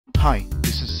Hi,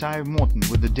 this is Sive Morten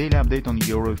with the daily update on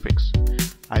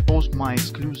EuroFX. I post my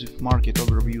exclusive market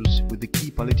overviews with the key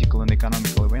political and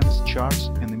economical events, charts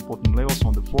and important levels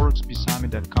on the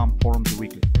ForexPeaceArmy.com forums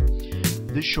weekly.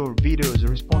 This short video is a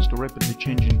response to rapidly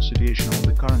changing situation on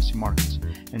the currency markets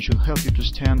and should help you to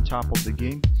stay on top of the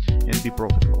game and be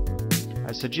profitable.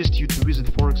 I suggest you to visit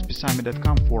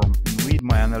ForexPeaceArmy.com forum and read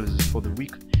my analysis for the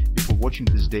week before watching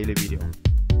this daily video.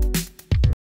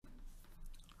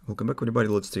 Welcome back, everybody.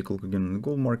 Let's take a look again on the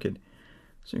gold market.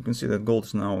 So you can see that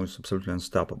gold now is absolutely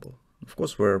unstoppable. Of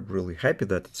course, we're really happy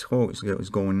that it's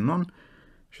going on,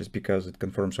 just because it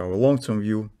confirms our long-term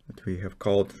view that we have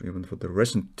called even for the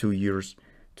recent 2 years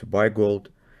to buy gold,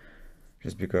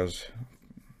 just because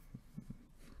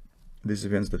these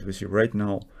events that we see right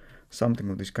now, something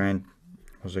of this kind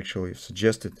was actually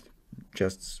suggested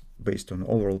just based on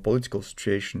overall political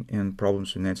situation and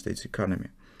problems in the United States economy.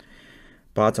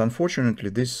 But unfortunately,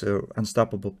 this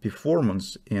unstoppable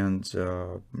performance and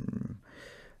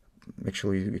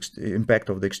actually impact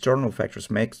of the external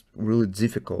factors makes really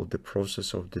difficult the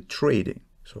process of the trading.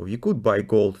 So you could buy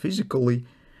gold physically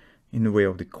in the way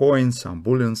of the coins, some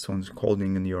bullion, some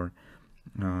holding in your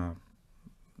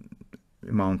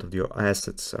amount of your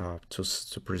assets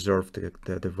to preserve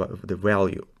the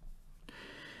value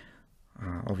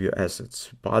of your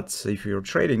assets. But if you're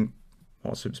trading,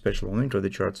 also especially on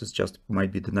intraday charts, it just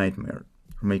might be the nightmare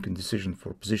making decision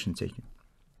for position taking.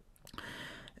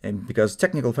 And because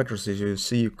technical factors, as you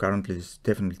see, currently is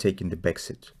definitely taking the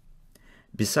backseat.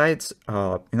 Besides,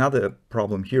 another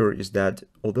problem here is that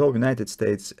although the United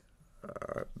States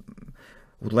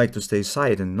would like to stay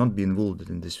aside and not be involved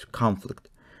in this conflict,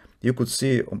 you could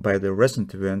see by the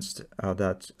recent events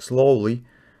that slowly,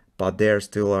 but they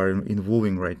still are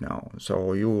involving right now.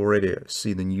 So you already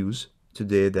see the news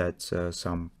today that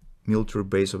some military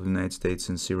base of the United States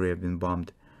in Syria have been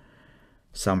bombed.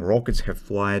 Some rockets have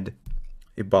flown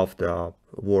above the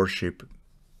warship,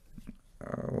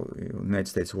 United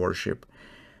States warship.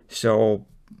 So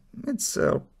it's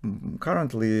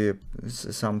currently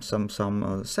some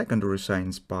secondary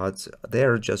signs, but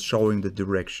they're just showing the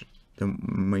direction, the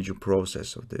major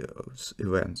process of the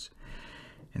events.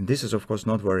 And this is of course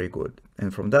not very good.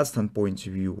 And from that standpoint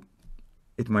of view,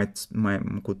 it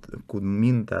could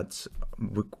mean that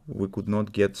we could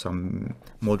not get some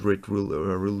moderate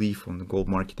relief on the gold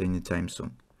market anytime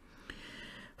soon.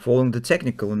 Following the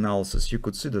technical analysis, you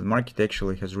could see that the market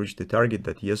actually has reached the target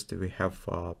that yesterday we have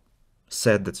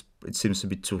said that it seems a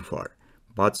bit too far.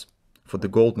 But for the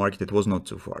gold market, it was not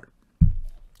too far.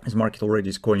 This market already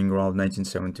is coiling around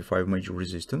 1975 major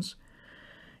resistance,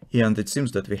 and it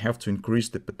seems that we have to increase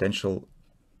the potential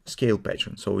scale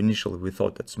pattern. So initially we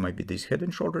thought that might be these head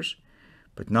and shoulders,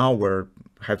 but now we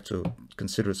have to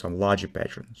consider some larger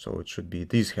pattern. So it should be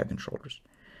these head and shoulders.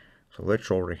 So left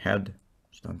shoulder, head,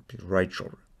 right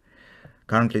shoulder.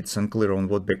 Currently it's unclear on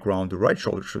what background the right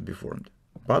shoulder should be formed,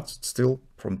 but still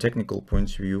from technical point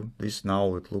of view, this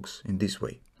now it looks in this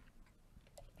way.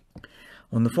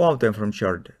 On the 4-hour time frame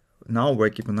chart, now we're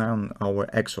keeping an eye on our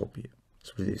XOP.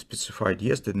 So we specified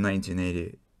yesterday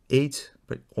 1988,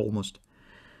 but almost.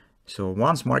 So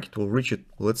once market will reach it,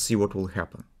 let's see what will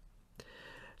happen.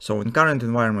 So in current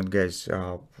environment, guys,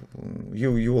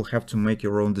 you will have to make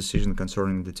your own decision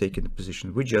concerning the taking the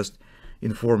position. We just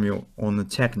inform you on the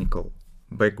technical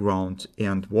background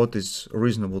and what is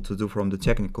reasonable to do from the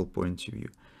technical point of view.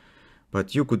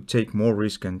 But you could take more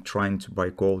risk in trying to buy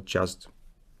gold just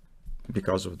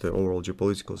because of the overall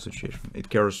geopolitical situation. It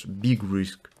carries big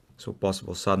risk, so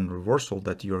possible sudden reversal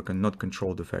that you cannot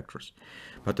control the factors.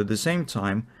 But at the same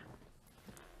time,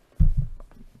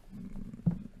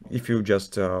 if you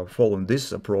just follow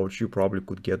this approach, you probably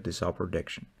could get this upper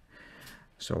direction.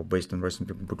 So based on recent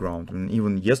background, and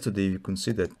even yesterday you can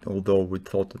see that although we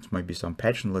thought it might be some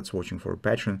pattern, let's watching for a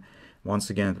pattern, once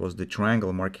again it was the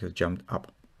triangle market has jumped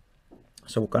up.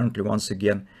 So currently once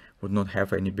again would not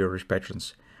have any bearish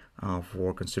patterns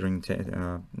for considering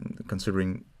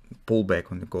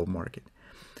pullback on the gold market.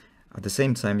 At the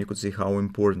same time, you could see how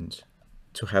important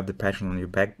to have the pattern on your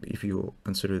back if you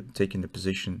consider taking the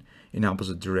position in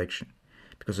opposite direction,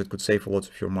 because it could save a lot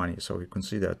of your money. So you can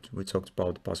see that we talked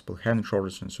about possible head and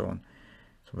shoulders and so on,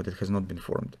 so but it has not been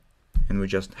formed, and we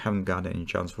just haven't got any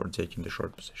chance for taking the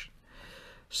short position.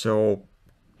 So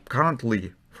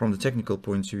currently, from the technical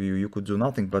point of view, you could do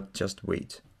nothing but just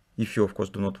wait. If you of course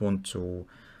do not want to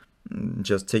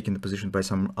just take in the position by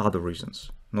some other reasons,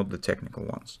 not the technical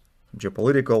ones,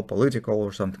 geopolitical, political,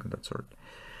 or something of that sort.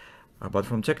 But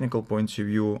from technical point of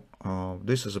view,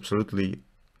 this is absolutely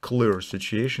clear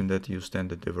situation that you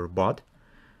stand at overbought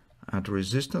at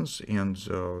resistance, and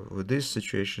with this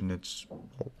situation, it's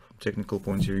technical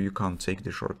point of view, you can't take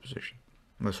the short position.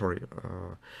 Sorry,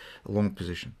 long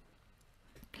position.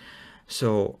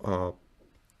 So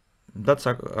that's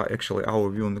actually our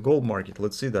view on the gold market.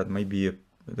 Let's see that maybe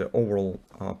the overall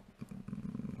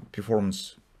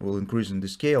performance will increase in the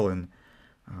scale, and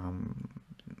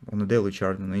on the daily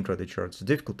chart and the intraday chart, it's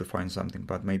difficult to find something,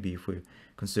 but maybe if we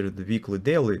consider the weekly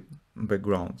daily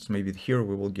backgrounds, maybe here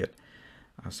we will get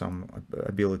some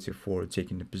ability for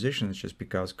taking the positions, just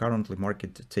because currently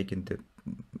market taking the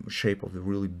shape of the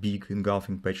really big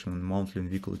engulfing pattern on the monthly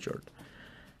and weekly chart,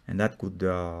 and that could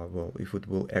well, if it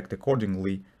will act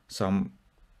accordingly, some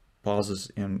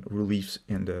pauses and reliefs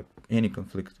in any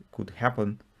conflict could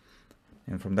happen,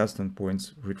 and from that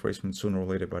standpoint retracement sooner or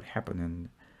later might happen, and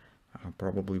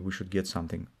probably we should get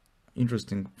something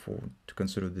interesting to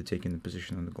consider the taking the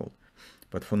position on the gold.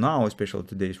 But for now, especially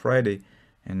today is Friday,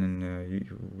 and then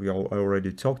I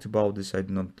already talked about this. I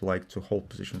do not like to hold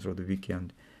positions for the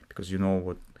weekend, because you know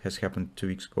what has happened 2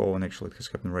 weeks ago, and actually it has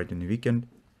happened right in the weekend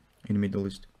in the Middle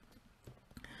East.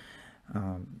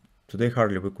 Today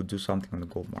hardly we could do something on the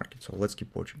gold market, so let's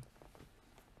keep watching.